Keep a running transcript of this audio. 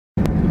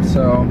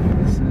So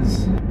this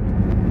is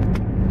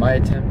my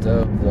attempt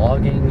of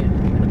vlogging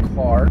in a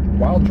car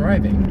while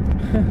driving.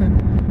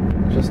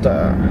 just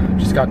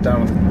got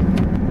done with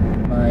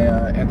my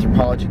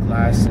anthropology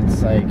class.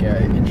 It's like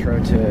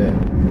intro to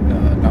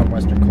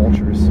non-Western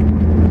cultures.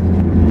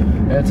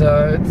 It's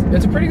a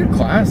pretty good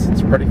class.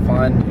 It's pretty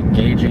fun,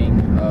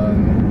 engaging.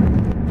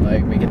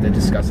 Like we get to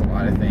discuss a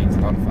lot of things, a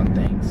lot of fun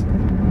things.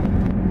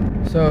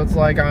 So it's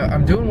like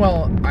I'm doing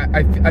well.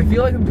 I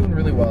feel like I'm doing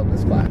really well in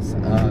this class.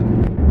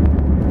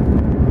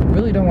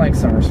 Really don't like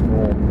summer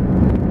school,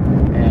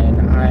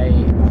 and I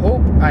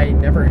hope I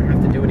never have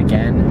to do it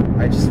again.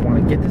 I just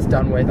want to get this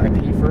done with. I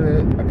pay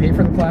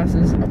for the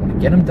classes. I want to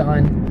get them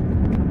done.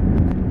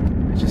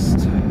 This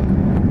is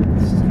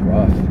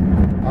rough.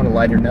 On a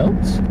lighter note,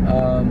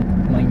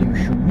 my new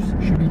shoes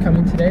should be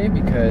coming today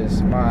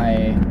because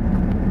my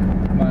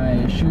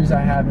shoes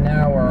I have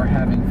now are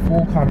having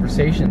full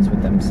conversations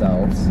with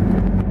themselves.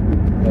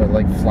 They're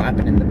like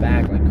flapping in the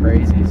back like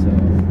crazy, so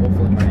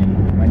hopefully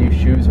my new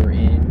shoes are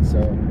in, so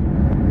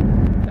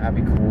that'd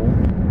be cool.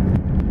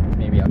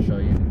 Maybe I'll show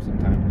you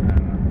sometime, I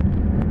don't know.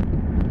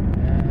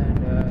 And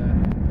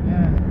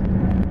yeah,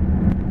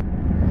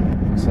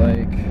 looks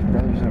like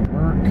brother's at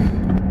work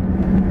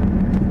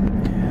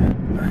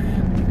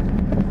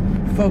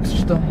and folks are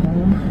still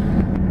home,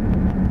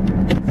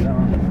 so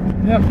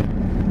yep,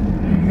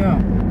 there you go.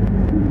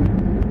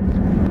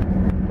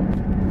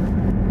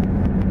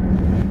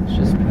 It's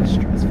just been a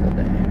stressful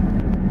day.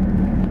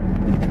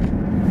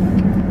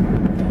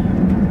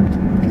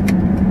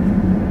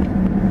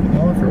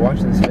 Well, if you're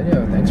watching this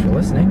video, thanks for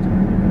listening.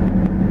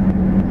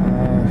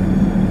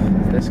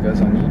 If this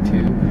goes on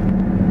YouTube,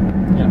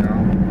 you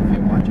know, if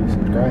you want to,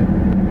 subscribe.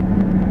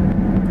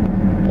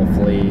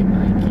 Hopefully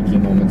my geeky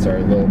moments are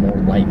a little more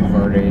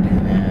lighthearted,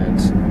 and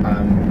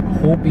I'm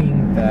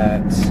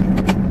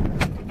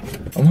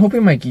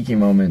hoping my geeky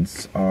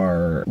moments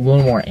are a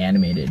little more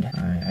animated.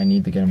 I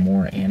need to get them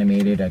more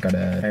animated. I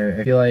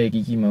feel like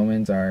geeky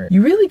moments are,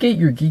 you really get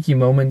your geeky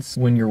moments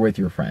when you're with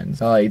your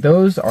friends. Like,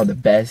 those are the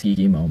best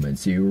geeky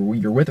moments.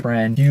 You're with a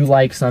friend, you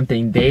like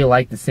something, they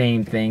like the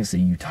same thing, so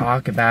you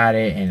talk about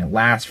it, and it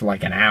lasts for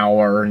like an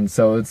hour, and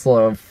so it's a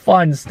lot of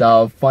fun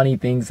stuff, funny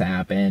things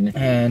happen.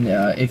 And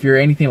if you're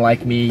anything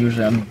like me,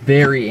 usually I'm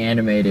very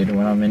animated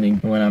when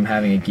I'm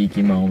having a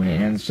geeky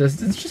moment, and it's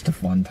just a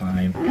fun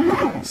time.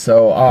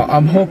 So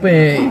I'm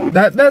hoping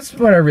that's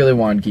what I really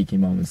want geeky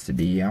moments to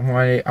be.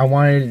 I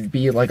wanted it to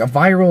be like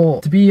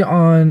to be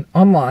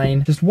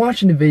online, just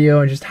watching the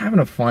video and just having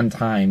a fun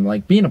time,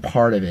 like being a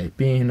part of it,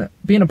 being a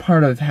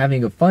part of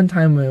having a fun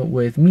time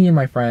with me and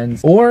my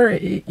friends, or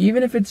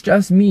even if it's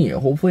just me,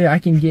 hopefully I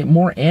can get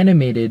more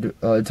animated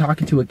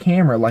talking to a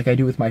camera like I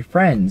do with my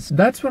friends.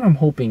 That's what I'm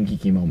hoping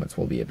geeky moments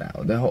will be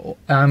about.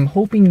 I'm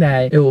hoping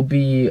that it will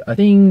be a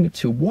thing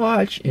to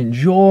watch,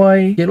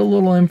 enjoy, get a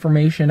little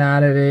information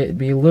out of it,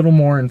 be a little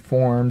more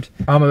informed.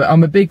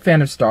 I'm a big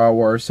fan of Star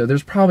Wars, so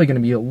there's probably going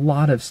to be a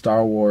lot of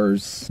Star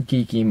Wars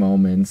geeky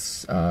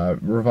moments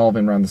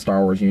revolving around the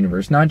Star Wars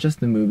universe, not just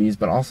the movies,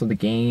 but also the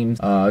games,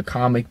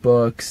 comic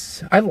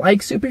books. I like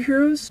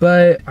superheroes,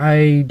 but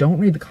I don't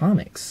read the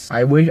comics.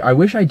 I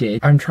wish I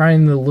did. I'm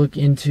trying to look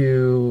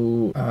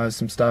into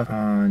some stuff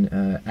on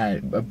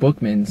at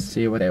Bookman's,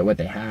 see what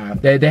they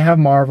have. They have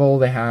Marvel,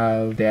 they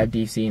have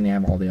DC, and they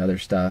have all the other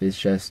stuff. It's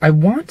just, I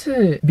want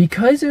to,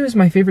 because it was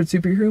my favorite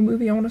superhero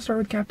movie, I want to start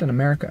with Captain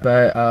America.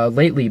 But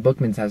lately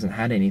Bookman's hasn't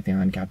had anything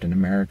on Captain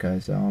America,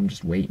 so I'm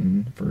just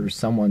waiting for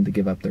someone to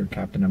give up their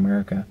Captain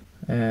America.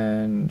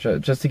 And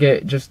just to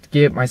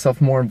get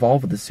myself more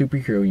involved with the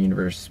superhero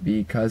universe,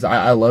 because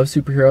I love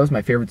superheroes.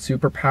 My favorite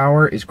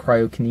superpower is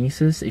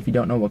cryokinesis. If you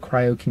don't know what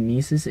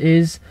cryokinesis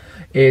is,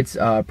 it's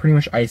pretty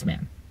much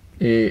Iceman.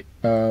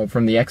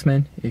 From the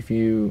X-Men.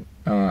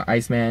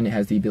 Iceman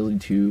has the ability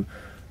to,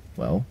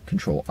 well,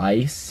 control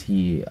ice.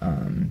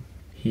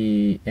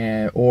 If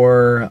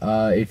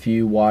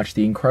you watch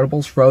The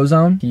Incredibles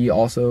Frozone, he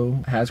also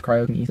has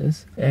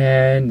cryokinesis,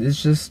 and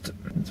that's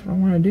what I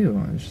want to do.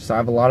 I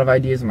have a lot of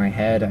ideas in my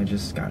head. I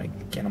just gotta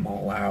get them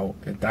all out.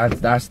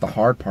 That's the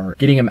hard part,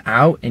 getting them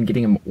out and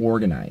getting them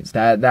organized.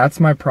 That's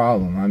my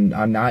problem.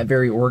 I'm not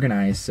very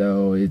organized,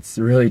 so it's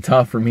really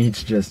tough for me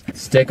to just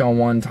stick on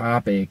one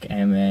topic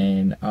and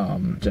then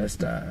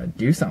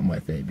do something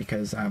with it,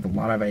 because I have a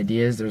lot of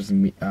ideas.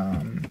 I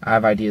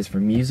have ideas for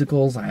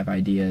musicals. I have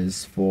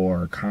ideas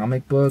for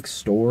comic books,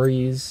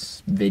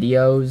 stories,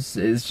 videos.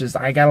 It's just,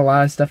 I got a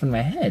lot of stuff in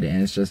my head,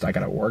 and it's just, I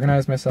gotta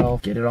organize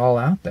myself, get it all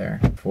out there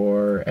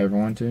for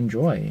everyone to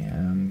enjoy,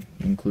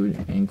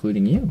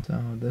 including you. So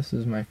this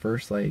is my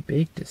first like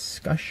big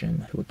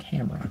discussion to a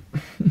camera.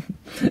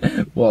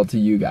 Well, to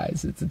you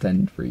guys, it's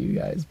intended for you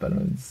guys, but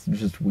it's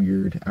just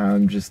weird.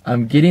 I'm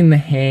getting the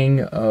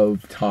hang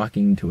of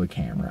talking to a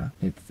camera.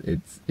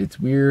 It's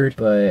weird,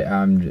 but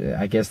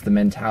I guess the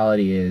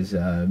mentality is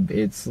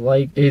it's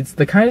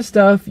the kind of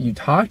stuff you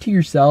talk to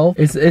yourself.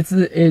 It's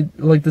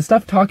like the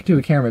stuff talking to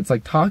a camera. It's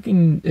like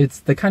it's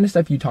the kind of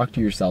stuff you talk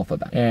to yourself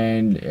about,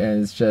 and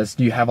it's just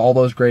you have all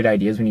those great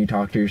ideas when you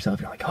talk to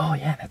yourself. You're like, oh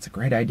yeah, that's a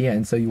great idea,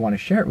 and so you want to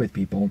share it with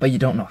people, but you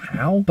don't know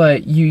how.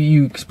 But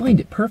you explained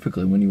it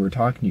perfectly when you were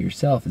talking to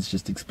yourself. It's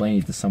just explaining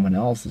it to someone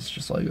else. It's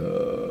just like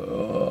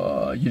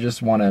you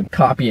just want to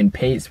copy and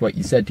paste what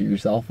you said to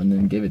yourself and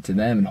then give it to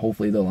them, and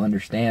hopefully they'll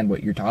understand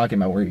what you're talking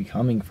about, where you're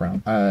coming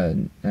from.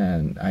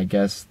 And I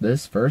guess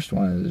this first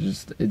one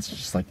is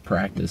just like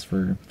practice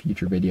for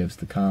future videos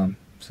to come.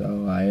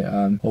 So I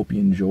hope you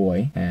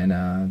enjoy,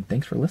 and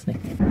thanks for listening.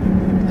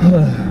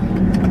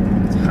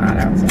 It's hot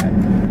outside.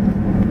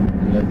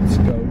 Let's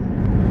go.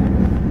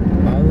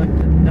 I like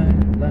the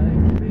night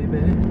light, baby.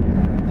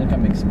 I think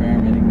I'm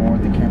experimenting more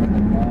with the camera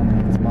than Mom.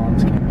 It's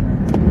Mom's camera.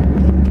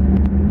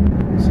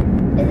 So,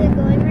 Is it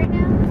going right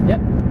now?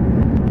 yep.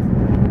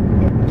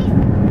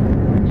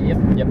 Yep.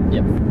 Yep.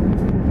 Yep.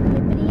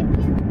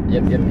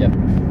 Yep. Yep. Yep. Yep.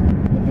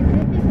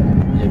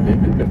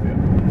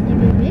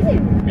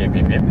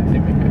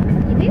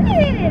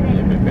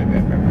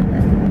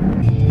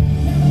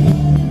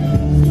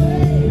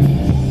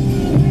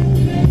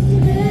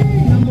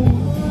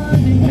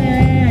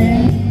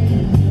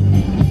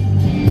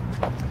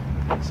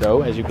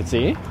 So, as you can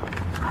see,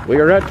 we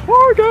are at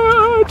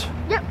Target!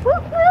 Yep.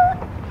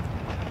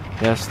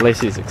 Yes,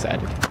 Lacey's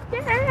excited.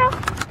 Yeah.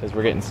 Because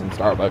we're getting some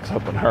Starbucks,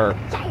 helping her.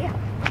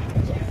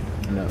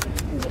 No.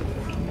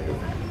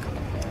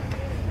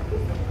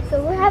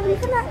 So we're having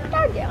fun at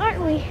Target,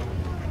 aren't we?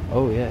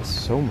 Oh yes,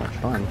 so much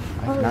fun.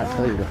 I cannot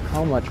tell you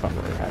how much fun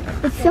we're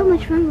having. It's so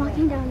much fun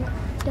walking down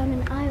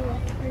an aisle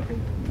at Target.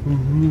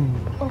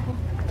 Oh.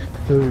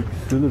 So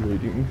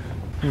exhilarating.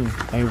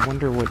 I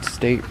wonder what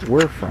state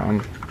we're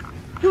from.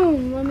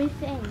 Let me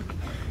think.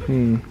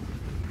 You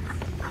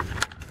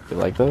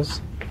like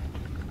those?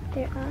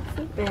 They're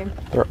awesome.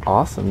 They're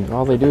awesome.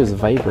 All they do is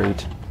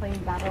vibrate. Playing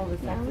Battle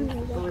of the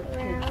Sexes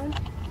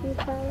with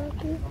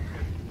kids.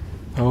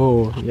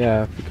 Oh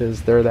yeah,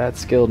 because they're that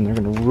skilled and they're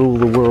gonna rule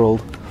the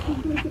world.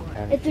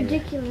 It's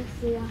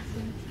ridiculously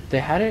awesome. They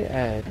had it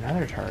at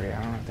another Target.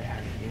 I don't know if they had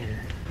it here.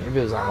 Maybe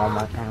it was at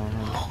Walmart. I don't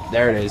remember.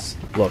 There it is.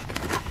 Look,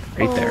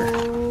 right there.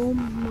 Oh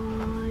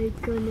my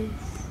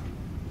goodness.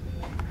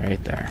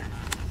 Right there.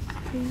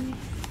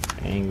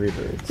 Angry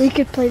Birds. We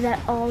could play that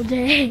all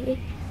day.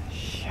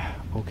 Yeah.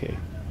 Okay.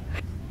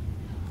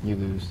 You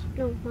lose.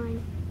 No,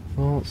 mine.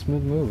 Well,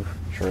 smooth move,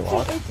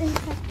 Sherlock. It's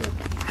infected.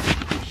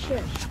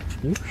 Shush.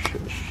 You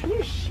shush.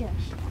 You shush.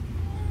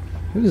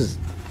 Who's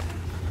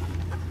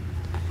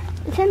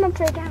It's him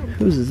upside down.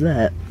 whose is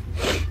that?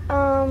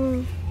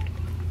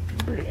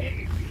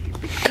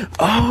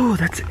 Oh,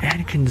 that's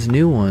Anakin's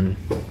new one.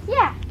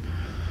 Yeah.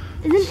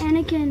 Isn't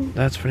Anakin?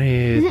 That's when he.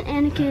 Isn't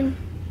Anakin?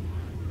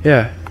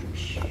 Yeah.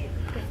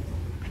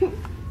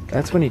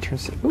 That's when he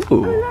turns.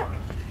 Ooh.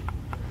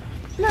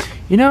 Look.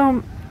 You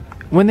know,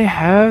 when they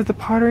have the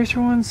pod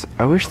racer ones,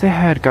 I wish they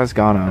had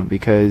Gazgano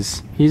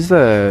because he's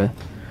the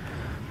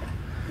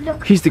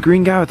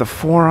green guy with the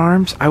 4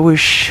 arms. I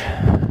wish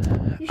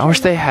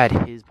they had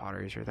his pod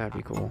racer. That'd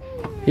be cool.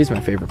 He's my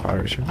favorite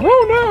pod racer.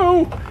 Oh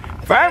no!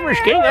 Farmer's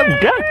getting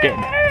abducted.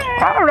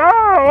 Oh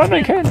no!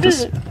 They can't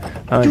just.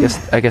 Oh,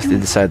 I guess they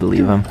decided to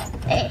leave him.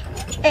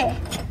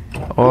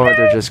 Or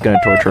they're just gonna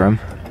torture him.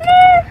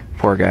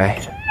 Poor guy.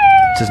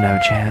 Doesn't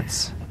have a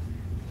chance.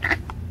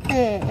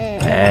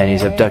 And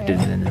he's abducted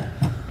and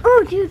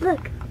Oh, dude,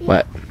 look.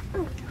 what?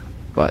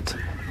 What?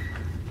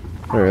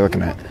 What are we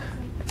looking at?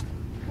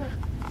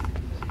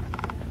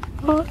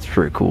 Oh, that's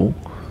pretty cool.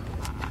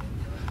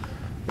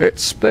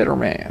 It's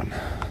Spider-Man.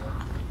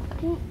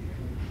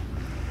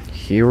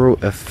 Hero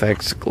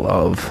Effects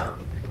glove.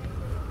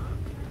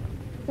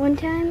 One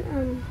time,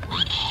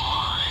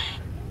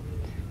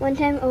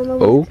 Oma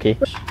was... Okay.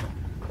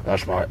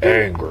 That's my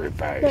angry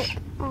face.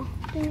 Oh,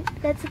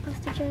 that's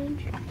supposed to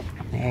change.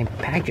 And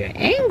pack your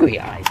angry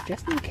eyes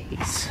just in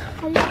case.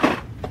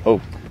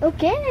 Oh,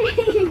 Okay.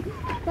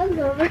 Let's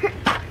go over.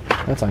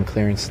 that's on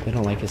clearance. They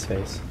don't like his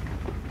face.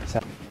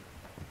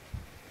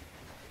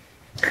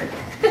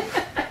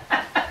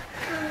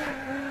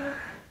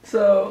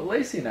 So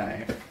Lacey and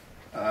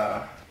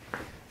I,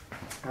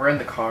 we're in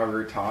the car,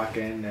 we're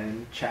talking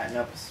and chatting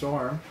up a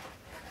storm,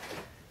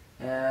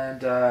 and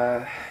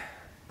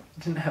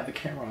didn't have the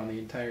camera on the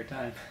entire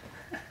time.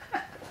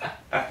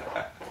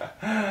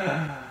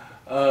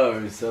 Oh,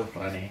 it was so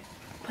funny.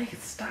 Like,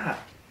 stop.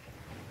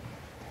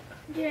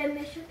 Did I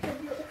miss your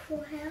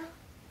beautiful hair?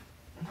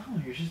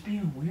 No, you're just being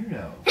a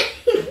weirdo.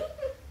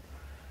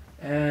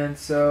 And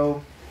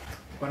so,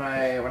 when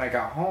I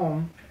got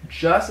home,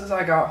 just as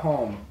I got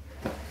home,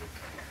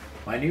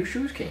 my new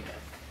shoes came in.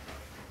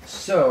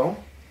 So,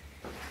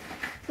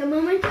 The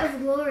moment of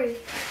glory.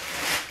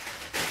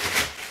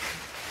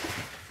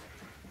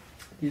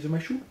 these are my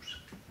shoes.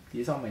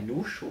 These are my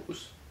new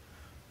shoes.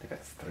 They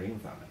got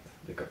strings on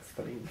it. They got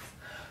strings.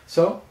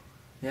 So,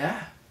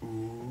 yeah.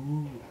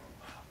 Ooh.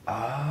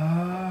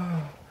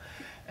 Ah.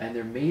 And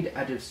they're made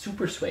out of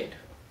super suede,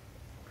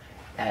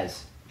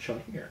 as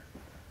shown here.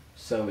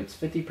 So it's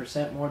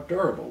 50% more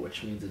durable,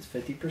 which means it's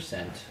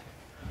 50%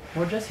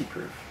 more Jessie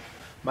proof.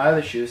 My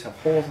other shoes have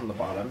holes in the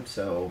bottom,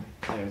 so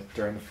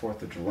during the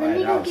 4th of July, Let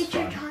me that go was get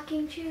your fun.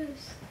 talking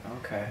shoes.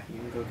 Okay, you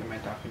can go get my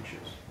talking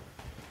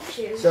shoes.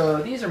 Shoes.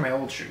 So these are my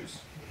old shoes.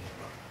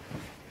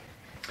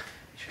 You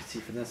should see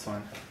for this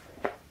one.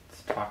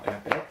 It's talking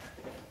a bit.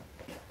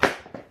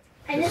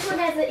 And this one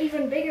has an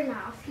even bigger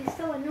mouth. He's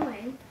so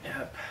annoying.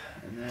 Yep.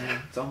 And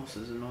then it's almost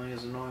as annoying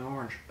as Annoying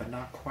Orange, but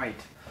not quite.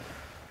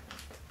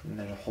 And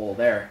there's a hole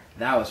there.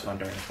 That was fun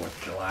during the 4th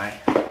of July.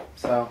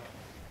 So,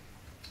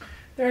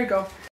 there you go.